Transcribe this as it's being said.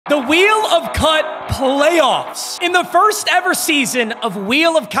The Wheel of Cut playoffs. In the first ever season of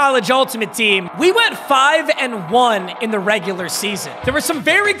Wheel of College Ultimate Team, we went 5-1 in the regular season. There were some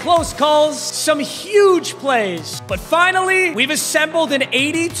very close calls, some huge plays, but finally, we've assembled an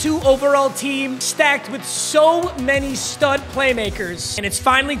 82 overall team stacked with so many stud playmakers, and it's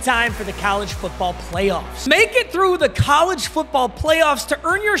finally time for the college football playoffs. Make it through the college football playoffs to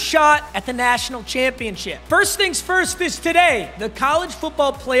earn your shot at the national championship. First things first is today, the college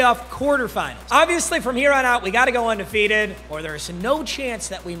football playoff quarterfinals. Obviously, from here on out, we got to go undefeated, or there's no chance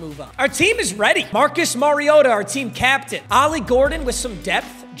that we move on. Our team is ready. Marcus Mariota, our team captain. Ollie Gordon with some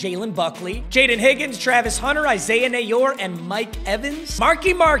depth. Jalen Buckley, Jaden Higgins, Travis Hunter, Isaiah Nayor, and Mike Evans. Mark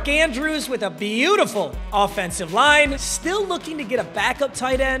Andrews with a beautiful offensive line. Still looking to get a backup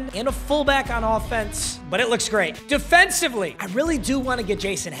tight end and a fullback on offense, but it looks great. Defensively, I really do want to get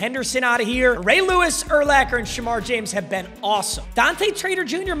Jason Henderson out of here. Ray Lewis, Urlacher, and Shamar James have been awesome. Dante Trader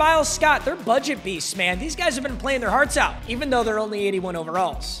Jr., Miles Scott, they're budget beasts, man. These guys have been playing their hearts out, even though they're only 81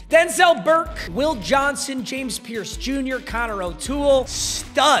 overalls. Denzel Burke, Will Johnson, James Pierce Jr., Connor O'Toole,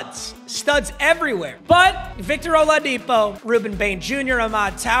 Studs everywhere. But Victor Oladipo, Ruben Bain Jr.,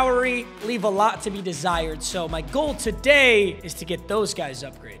 Ahmad Towery leave a lot to be desired. So my goal today is to get those guys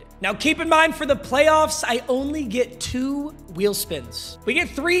upgraded. Now keep in mind for the playoffs, I only get 2 wheel spins. We get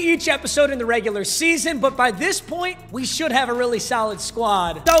 3 each episode in the regular season, but by this point, we should have a really solid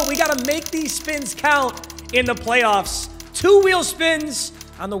squad. So we gotta make these spins count in the playoffs. 2 wheel spins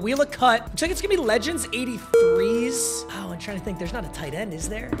on the Wheel of Cut. Looks like it's gonna be Legends 83s. Oh, I'm trying to think, there's not a tight end, is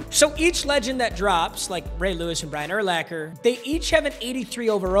there? So each legend that drops, like Ray Lewis and Brian Urlacher, they each have an 83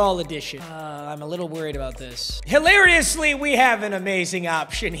 overall edition. I'm a little worried about this. Hilariously, we have an amazing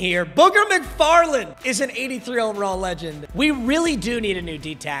option here. Booger McFarland is an 83 overall legend. We really do need a new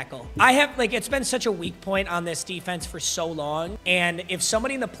D tackle. It's been such a weak point on this defense for so long, and if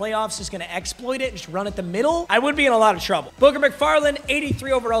somebody in the playoffs is gonna exploit it and just run at the middle, I would be in a lot of trouble. Booger McFarland,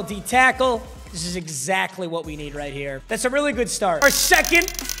 83 overall D tackle. This is exactly what we need right here. That's a really good start. Our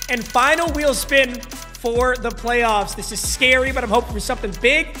second and final wheel spin for the playoffs. This is scary, but I'm hoping for something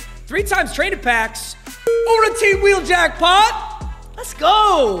big. 3 times traded packs or a team wheel jackpot. Let's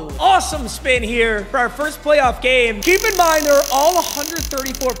go. Awesome spin here for our first playoff game. Keep in mind, there are all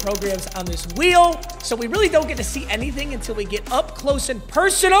 134 programs on this wheel, so we really don't get to see anything until we get up close and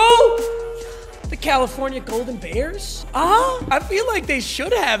personal. The California Golden Bears? I feel like they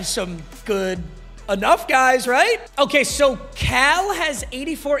should have some good enough guys, right? Okay, so Cal has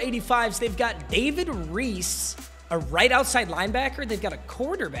 84 85s. They've got David Reese, a right outside linebacker. They've got a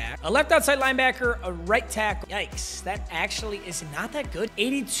quarterback, a left outside linebacker, a right tackle. Yikes, that actually is not that good.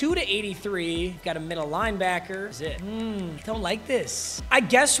 82 to 83. Got a middle linebacker. That's it. Don't like this. I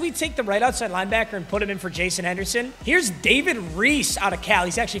guess we take the right outside linebacker and put him in for Jason Henderson. Here's David Reese out of Cal.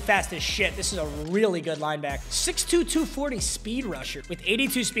 He's actually fast as shit. This is a really good linebacker. 6'2", 240 speed rusher with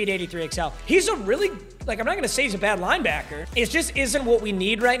 82 speed, 83 XL. He's a really, I'm not going to say he's a bad linebacker. It just isn't what we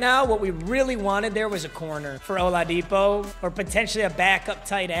need right now. What we really wanted there was a corner for Oladipo or potentially a backup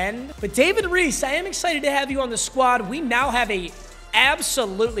tight end. But David Reese, I am excited to have you on the squad. We now have a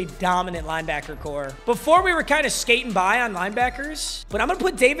absolutely dominant linebacker core. Before we were kind of skating by on linebackers, but I'm gonna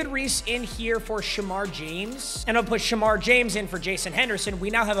put David Reese in here for Shamar James, and I'll put Shamar James in for Jason Henderson. We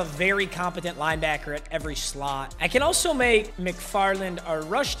now have a very competent linebacker at every slot. I can also make McFarland our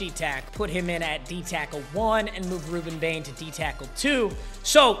rush D-tack, put him in at D-tackle 1, and move Ruben Bain to D-tackle 2.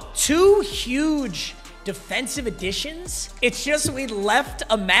 So 2 huge defensive additions. It's just we left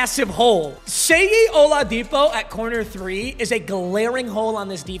a massive hole. Seyi Oladipo at corner 3 is a glaring hole on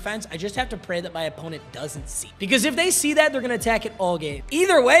this defense. I just have to pray that my opponent doesn't see. Because if they see that, they're going to attack it all game.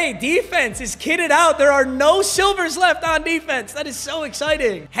 Either way, defense is kitted out. There are no silvers left on defense. That is so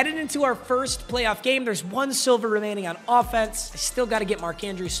exciting. Headed into our first playoff game, there's 1 silver remaining on offense. I still got to get Mark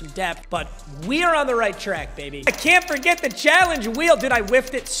Andrews some depth, but we are on the right track, baby. I can't forget the challenge wheel. Dude, I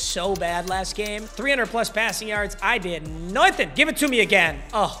whiffed it so bad last game. 300 plus passing yards. I did nothing. Give it to me again.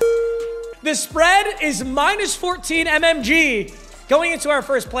 Oh. The spread is -14 MMG going into our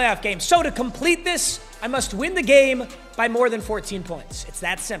first playoff game. So to complete this, I must win the game by more than 14 points. It's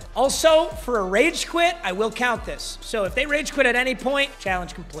that simple. Also, for a rage quit, I will count this. So if they rage quit at any point,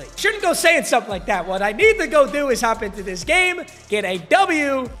 challenge complete. Shouldn't go saying something like that. What I need to go do is hop into this game, get a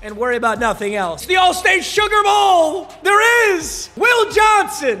W, and worry about nothing else. The All-State Sugar Bowl! There is! Will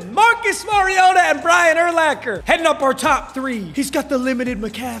Johnson, Marcus Mariota, and Brian Urlacher heading up our top 3. He's got the limited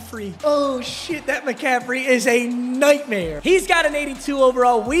McCaffrey. Oh shit, that McCaffrey is a nightmare. He's got an 82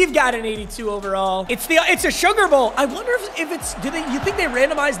 overall. We've got an 82 overall. It's a Sugar Bowl. I want wonder if it's, you think they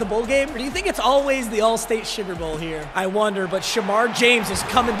randomize the bowl game? Or do you think it's always the All-State Sugar Bowl here? I wonder, but Shamar James is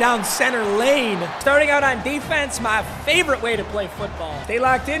coming down center lane. Starting out on defense, my favorite way to play football. Stay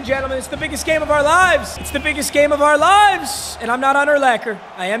locked in, gentlemen. It's the biggest game of our lives. It's the biggest game of our lives. And I'm not on Urlacher.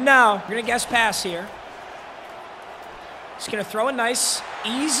 I am now. We're gonna guess pass here. He's gonna throw a nice,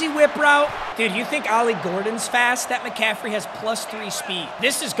 easy whip route. Dude, you think Ollie Gordon's fast? That McCaffrey has +3 speed.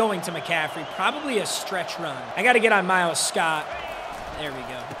 This is going to McCaffrey, probably a stretch run. I gotta get on Miles Scott. There we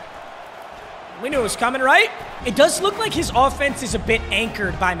go. We knew it was coming, right? It does look like his offense is a bit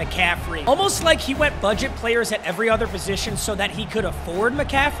anchored by McCaffrey. Almost like he went budget players at every other position so that he could afford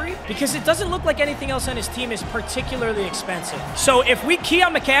McCaffrey, because it doesn't look like anything else on his team is particularly expensive. So if we key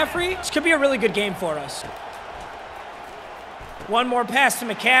on McCaffrey, this could be a really good game for us. One more pass to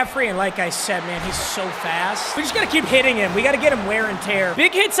McCaffrey, and like I said, man, he's so fast. We just got to keep hitting him. We got to get him wear and tear.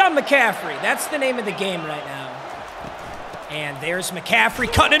 Big hits on McCaffrey. That's the name of the game right now. And there's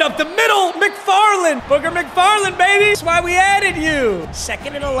McCaffrey cutting it up the middle. McFarland. Booger McFarland, baby. That's why we added you.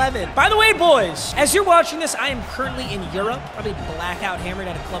 2nd and 11. By the way, boys, as you're watching this, I am currently in Europe, probably blackout hammered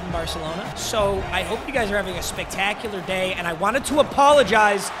at a club in Barcelona. So I hope you guys are having a spectacular day, and I wanted to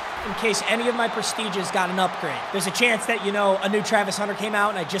apologize in case any of my prestiges got an upgrade. There's a chance that, you know, a new Travis Hunter came out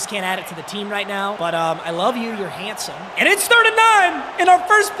and I just can't add it to the team right now. But I love you. You're handsome. And it's 3rd and 9 in our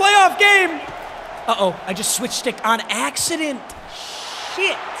first playoff game. Uh-oh, I just switched stick on accident.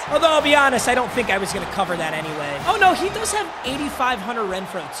 Shit. Although, I'll be honest, I don't think I was going to cover that anyway. Oh, no, he does have 8,500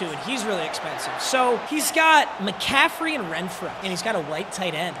 Renfro, too, and he's really expensive. So, he's got McCaffrey and Renfro, and he's got a white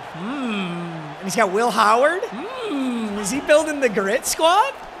tight end. And he's got Will Howard. Is he building the grit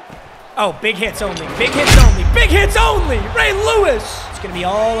squad? Oh, big hits only, big hits only, big hits only! Ray Lewis! It's going to be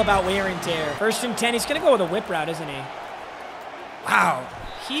all about wear and tear. 1st and 10, he's going to go with a whip route, isn't he? Wow.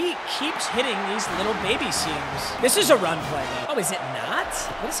 He keeps hitting these little baby seams. This is a run play, though. Oh, is it not?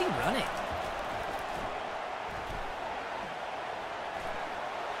 What is he running?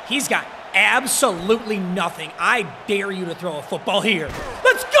 He's got absolutely nothing. I dare you to throw a football here.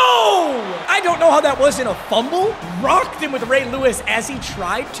 Let's go! I don't know how that wasn't a fumble. Rocked him with Ray Lewis as he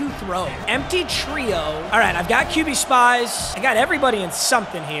tried to throw. Empty trio. All right, I've got QB spies. I got everybody in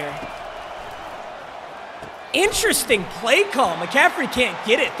something here. Interesting play call. McCaffrey can't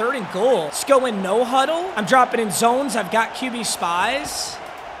get it. 3rd and goal. Let's go in no huddle. I'm dropping in zones. I've got QB spies.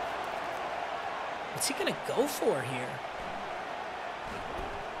 What's he going to go for here?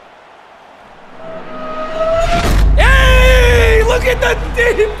 Hey, look at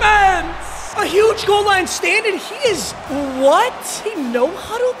the defense. A huge goal line stand, and he is, what? He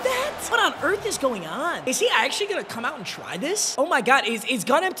no-huddled that? What on earth is going on? Is he actually going to come out and try this? Oh, my God. Is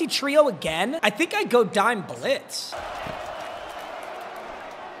gun empty trio again? I think I go dime blitz.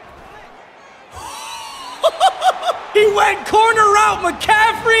 He went corner route,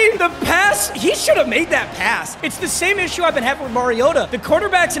 McCaffrey. The pass, he should have made that pass. It's the same issue I've been having with Mariota. The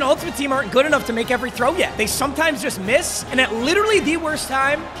quarterbacks in Ultimate Team aren't good enough to make every throw yet. They sometimes just miss, and at literally the worst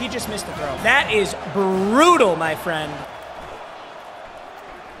time, he just missed the throw. That is brutal, my friend.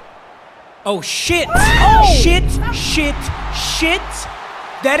 Oh, shit. Oh! Shit.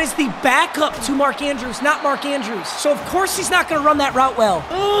 That is the backup to Mark Andrews, not Mark Andrews. So, of course, he's not going to run that route well.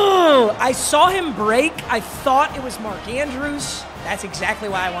 Oh, I saw him break. I thought it was Mark Andrews. That's exactly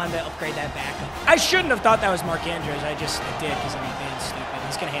why I wanted to upgrade that backup. I shouldn't have thought that was Mark Andrews. I did because I'm being stupid.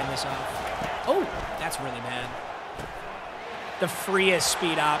 He's going to hand this off. Oh, that's really bad. The freest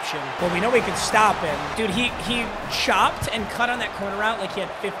speed option. Well, we know we can stop him. Dude, he chopped and cut on that corner route like he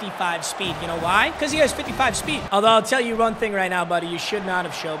had 55 speed. You know why? Because he has 55 speed. Although I'll tell you one thing right now, buddy. You should not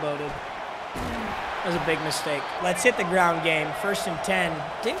have showboated. That was a big mistake. Let's hit the ground game. 1st and 10.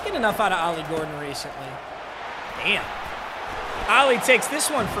 Didn't get enough out of Ollie Gordon recently. Damn. Ollie takes this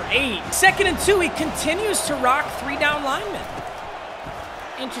one for 8. 2nd and 2. He continues to rock 3-down linemen.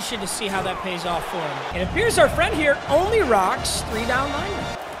 Interested to see how that pays off for him. It appears our friend here only rocks 3-down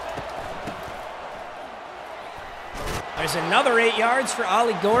linemen. There's another 8 yards for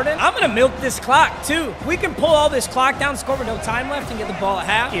Ollie Gordon. I'm going to milk this clock, too. If we can pull all this clock down, score with no time left, and get the ball at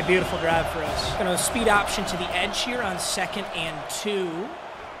half, it'd be a beautiful drive for us. Going to speed option to the edge here on 2nd and 2.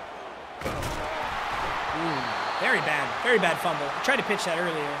 Very bad fumble. I tried to pitch that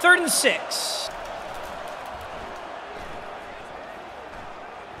earlier. 3rd and 6.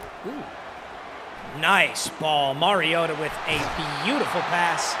 Ooh. Nice ball. Mariota with a beautiful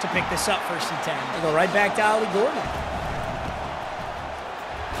pass to pick this up. 1st and 10. They go right back to Ollie Gordon.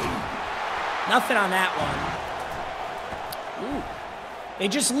 Nothing on that one. Ooh. They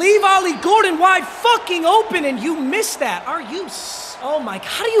just leave Ollie Gordon wide fucking open, and you miss that. Are you? Oh my,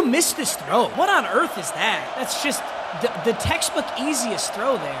 how do you miss this throw? What on earth is that? That's just the textbook easiest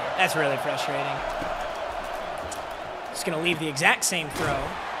throw there. That's really frustrating. Just going to leave the exact same throw.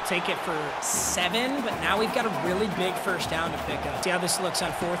 Take it for 7, but now we've got a really big first down to pick up. See how this looks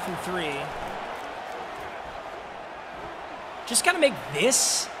on 4th and 3. Just got to make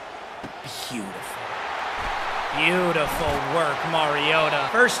this beautiful. Beautiful work, Mariota.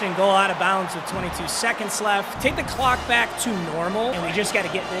 First and goal out of bounds with 22 seconds left. Take the clock back to normal, and we just got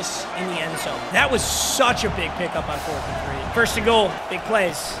to get this in the end zone. That was such a big pickup on 4th and 3. First and goal, big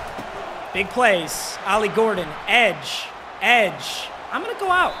plays. Big plays. Ollie Gordon, edge. I'm going to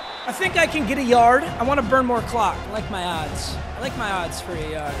go out. I think I can get a yard. I want to burn more clock. I like my odds. I like my odds for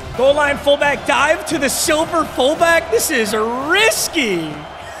a yard. Goal line fullback dive to the silver fullback. This is risky.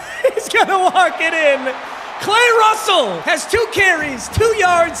 He's going to walk it in. Clay Russell has 2 carries, 2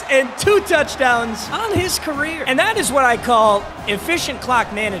 yards, and 2 touchdowns on his career. And that is what I call efficient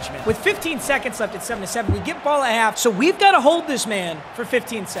clock management. With 15 seconds left at 7-7, we get ball at half, so we've got to hold this man for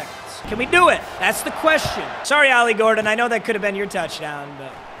 15 seconds. Can we do it? That's the question. Sorry, Ollie Gordon. I know that could have been your touchdown,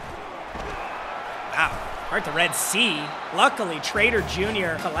 but... Wow. Part the Red Sea. Luckily, Trader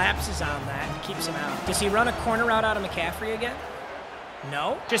Jr. collapses on that and keeps him out. Does he run a corner route out of McCaffrey again?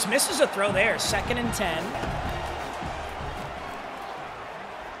 No. Just misses a throw there. 2nd and 10.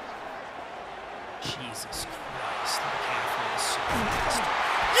 Jesus Christ. McCaffrey is so fast.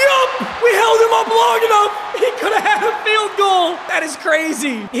 Yup! We held him up long enough. He could have had a field goal. That is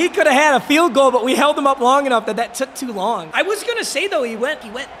crazy. He could have had a field goal, but we held him up long enough that took too long. I was going to say, though, he went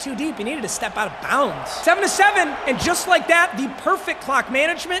too deep. He needed to step out of bounds. 7-7, and just like that, the perfect clock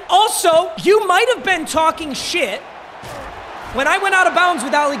management. Also, you might have been talking shit when I went out of bounds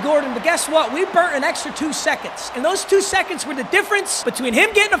with Ollie Gordon, but guess what? We burnt an extra 2 seconds. And those 2 seconds were the difference between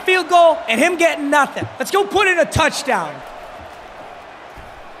him getting a field goal and him getting nothing. Let's go put in a touchdown.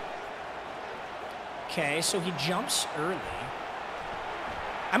 Okay, so he jumps early.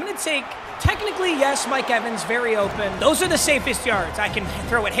 I'm going to take, technically, yes, Mike Evans, very open. Those are the safest yards. I can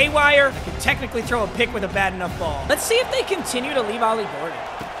throw it haywire. I can technically throw a pick with a bad enough ball. Let's see if they continue to leave Ollie Gordon.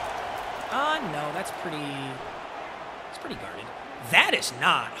 No, that's pretty guarded. That is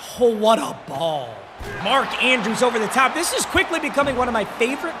not. Oh, what a ball. Mark Andrews over the top. This is quickly becoming one of my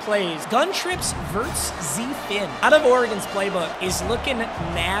favorite plays. Gun trips verts Z Finn out of Oregon's playbook is looking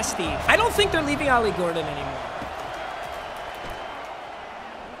nasty. I don't think they're leaving Ollie Gordon anymore.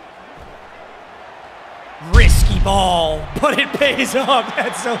 Risky ball, but it pays off.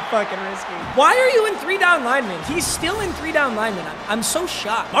 That's so fucking risky. Why are you in 3-down lineman? He's still in 3-down lineman. I'm so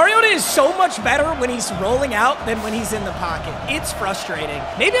shocked. Mariota is so much better when he's rolling out than when he's in the pocket. It's frustrating.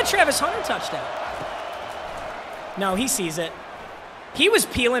 Maybe a Travis Hunter touchdown. No, he sees it. He was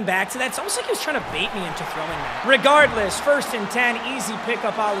peeling back to that. It's almost like he was trying to bait me into throwing that. Regardless, 1st and 10, easy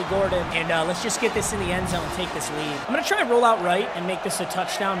pickup Ollie Gordon. And let's just get this in the end zone and take this lead. I'm going to try and roll out right and make this a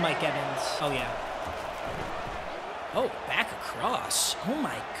touchdown, Mike Evans. Oh, yeah. Oh, back across. Oh,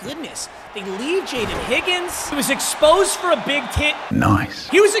 my goodness. They leave Jaden Higgins. He was exposed for a big hit. Nice.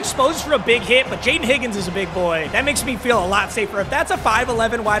 He was exposed for a big hit, but Jaden Higgins is a big boy. That makes me feel a lot safer. If that's a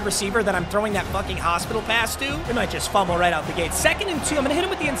 5'11" wide receiver that I'm throwing that fucking hospital pass to, he might just fumble right out the gate. 2nd and 2. I'm going to hit him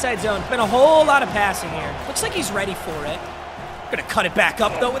with the inside zone. Been a whole lot of passing here. Looks like he's ready for it. Going to cut it back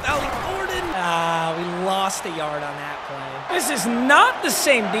up, though, with Ollie Gordon. We lost a yard on that play. This is not the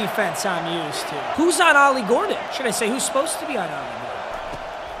same defense I'm used to. Who's on Ollie Gordon? Should I say who's supposed to be on Ollie Gordon?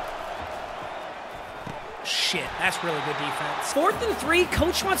 Shit, that's really good defense. 4th and 3,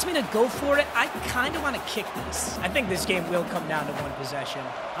 coach wants me to go for it. I kind of want to kick this. I think this game will come down to 1 possession.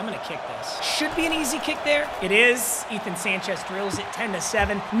 I'm going to kick this. Should be an easy kick there. It is. Ethan Sanchez drills it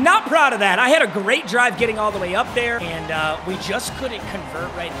 10-7. Not proud of that. I had a great drive getting all the way up there, and we just couldn't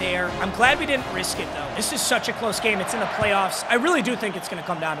convert right there. I'm glad we didn't risk it, though. This is such a close game. It's in the playoffs. I really do think it's going to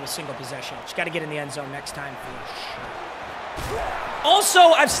come down to a single possession. Just got to get in the end zone next time for sure. Also,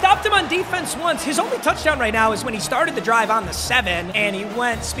 I've stopped him on defense once. His only touchdown right now is when he started the drive on the 7, and he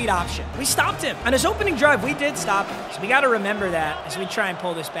went speed option. We stopped him. On his opening drive, we did stop him. So we got to remember that as we try and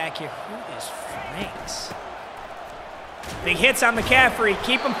pull this back here. Who is Franks? Big hits on McCaffrey.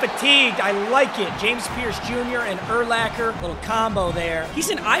 Keep him fatigued. I like it. James Pierce Jr. and Urlacher. Little combo there. He's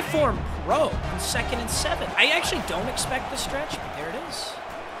an I-form pro on 2nd and 7. I actually don't expect the stretch, but there it is.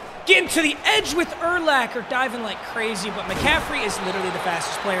 Getting to the edge with Urlacher, diving like crazy, but McCaffrey is literally the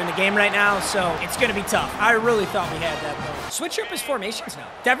fastest player in the game right now, so it's going to be tough. I really thought we had that, though. Switch up his formations now.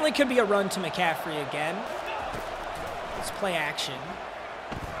 Definitely could be a run to McCaffrey again. Let's play action.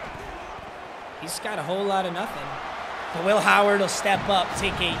 He's got a whole lot of nothing. But Will Howard will step up,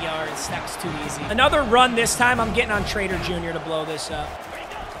 take 8 yards. That was too easy. Another run this time. I'm getting on Trader Jr. to blow this up.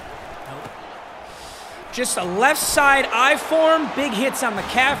 Just a left side I form. Big hits on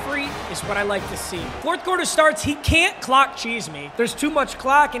McCaffrey is what I like to see. Fourth quarter starts. He can't clock cheese me. There's too much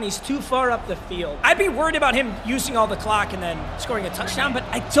clock, and he's too far up the field. I'd be worried about him using all the clock and then scoring a touchdown, but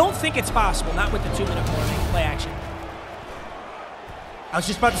I don't think it's possible. Not with the 2-minute warning. Play action. I was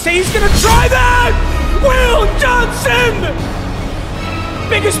just about to say he's going to try that! Will Johnson!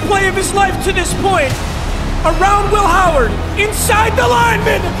 Biggest play of his life to this point. Around Will Howard. Inside the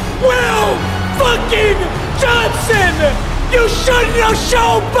lineman. Will fucking Johnson! You shouldn't have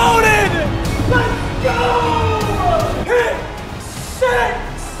showboated! Let's go! Hit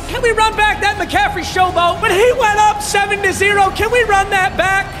 6! Can we run back that McCaffrey showboat? But he went up 7-0. Can we run that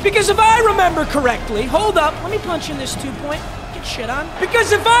back? Because if I remember correctly, hold up, let me punch in this 2-point. Get shit on.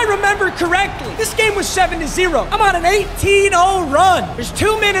 Because if I remember correctly, this game was 7-0. I'm on an 18-0 run. There's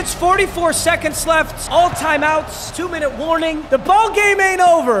 2 minutes, 44 seconds left. All timeouts, 2-minute warning. The ball game ain't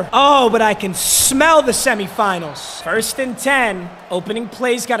over. Oh, but I can smell the semifinals. 1st and 10. Opening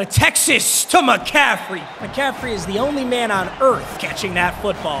plays got a Texas to McCaffrey. McCaffrey is the only man on earth catching that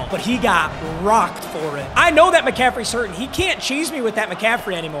football, but he got rocked for it. I know that McCaffrey's hurting. He can't cheese me with that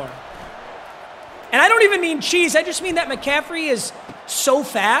McCaffrey anymore. And I don't even mean cheese. I just mean that McCaffrey is so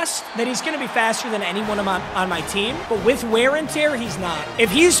fast that he's going to be faster than anyone on my team. But with wear and tear, he's not. If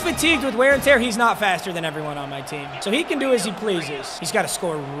he's fatigued with wear and tear, he's not faster than everyone on my team. So he can do as he pleases. He's got to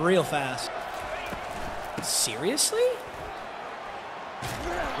score real fast. Seriously?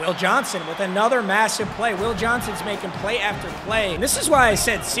 Will Johnson with another massive play. Will Johnson's making play after play. And this is why I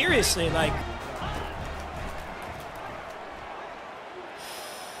said seriously, like...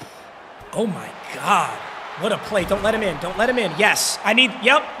 Oh my God. What a play. Don't let him in. Don't let him in. Yes.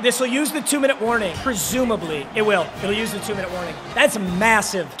 Yep. This will use the 2-minute warning. Presumably. It will. It'll use the 2-minute warning. That's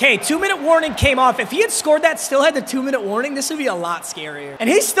massive. Okay, 2-minute warning came off. If he had scored that, still had the 2-minute warning, this would be a lot scarier. And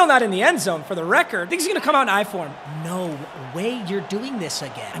he's still not in the end zone for the record. I think he's going to come out in I form. No way you're doing this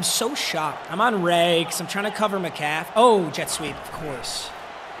again. I'm so shocked. I'm on Ray because I'm trying to cover McCaff. Oh, jet sweep, of course.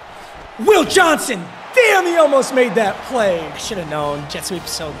 Will Johnson! Damn, he almost made that play. I should have known. Jet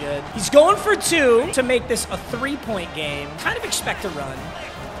sweep's so good. He's going for 2 to make this a 3-point game. Kind of expect a run.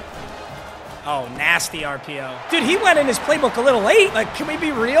 Oh, nasty RPO. Dude, he went in his playbook a little late. Like, can we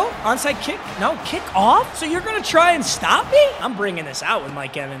be real? Onside kick? No, kick off? So you're going to try and stop me? I'm bringing this out with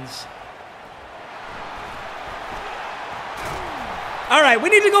Mike Evans. All right, we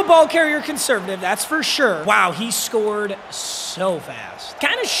need to go ball carrier conservative, that's for sure. Wow, he scored so fast.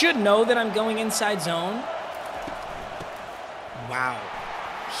 Kind of should know that I'm going inside zone. Wow.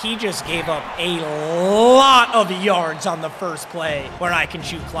 He just gave up a lot of yards on the first play where I can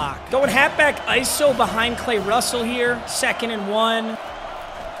shoot clock. Going halfback ISO behind Clay Russell here. 2nd and 1.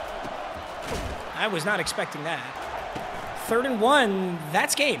 I was not expecting that. 3rd and 1,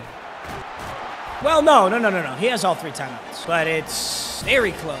 that's game. Well, no. He has all 3 timeouts, but it's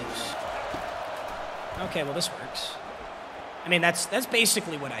very close. Okay, well, this works. I mean, that's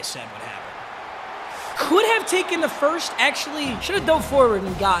basically what I said would happen. Could have taken the first, actually, should have dove forward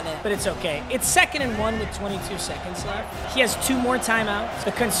and gotten it, but it's okay. It's 2nd and 1 with 22 seconds left. He has 2 more timeouts.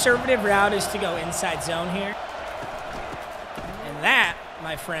 The conservative route is to go inside zone here. And that,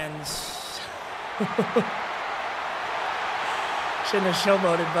 my friends, shouldn't have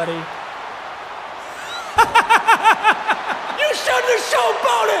showboated, buddy. You shouldn't have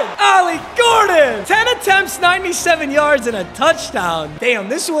showboated! Ollie Gordon! 10 attempts, 97 yards, and a touchdown. Damn,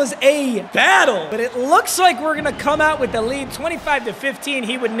 this was a battle. But it looks like we're going to come out with the lead 25-15.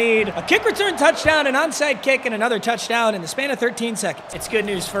 He would need a kick return touchdown, an onside kick, and another touchdown in the span of 13 seconds. It's good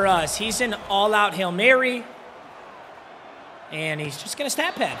news for us. He's an all-out Hail Mary. And he's just going to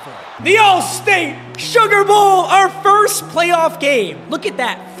stat pad for it. The All-State Sugar Bowl, our first playoff game. Look at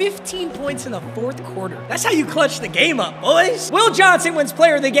that, 15 points in the 4th quarter. That's how you clutch the game up, boys. Will Johnson wins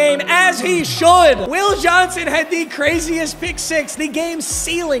player of the game, as he should. Will Johnson had the craziest pick 6, the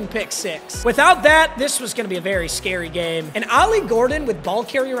game-sealing pick 6. Without that, this was going to be a very scary game. And Ollie Gordon, with ball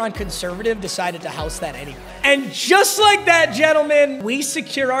carrier on conservative, decided to house that anyway. And just like that, gentlemen, we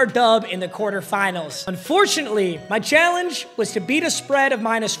secure our dub in the quarterfinals. Unfortunately, my challenge was to beat a spread of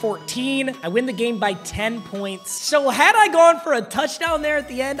 -14. I win the game by 10 points. So had I gone for a touchdown there at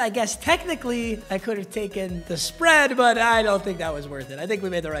the end, I guess technically I could have taken the spread, but I don't think that was worth it. I think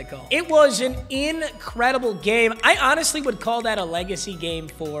we made the right call. It was an incredible game. I honestly would call that a legacy game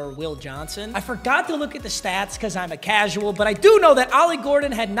for Will Johnson. I forgot to look at the stats because I'm a casual, but I do know that Ollie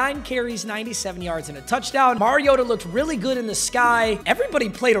Gordon had 9 carries, 97 yards, and a touchdown. Mariota looked really good in the sky. Everybody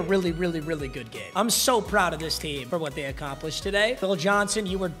played a really good game. I'm so proud of this team for what they accomplished. push today. Phil Johnson,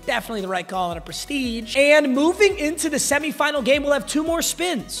 you were definitely the right call on a prestige. And moving into the semifinal game, we'll have 2 more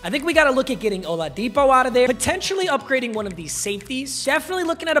spins. I think we got to look at getting Oladipo out of there, potentially upgrading one of these safeties. Definitely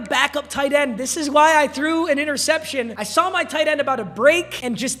looking at a backup tight end. This is why I threw an interception. I saw my tight end about to break,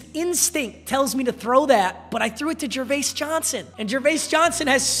 and just instinct tells me to throw that, but I threw it to Gervais Johnson. And Gervais Johnson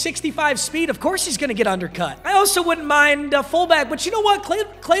has 65 speed. Of course he's going to get undercut. I also wouldn't mind a fullback, but you know what?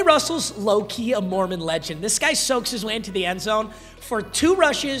 Clay Russell's low-key a Mormon legend. This guy soaks his way into the end zone for 2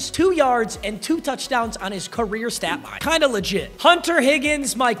 rushes, 2 yards, and 2 touchdowns on his career stat line. Kind of legit. Hunter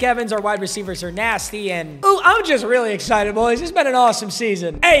Higgins, Mike Evans, our wide receivers are nasty, and ooh, I'm just really excited, boys. It's been an awesome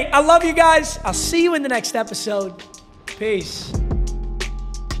season. Hey, I love you guys. I'll see you in the next episode. Peace.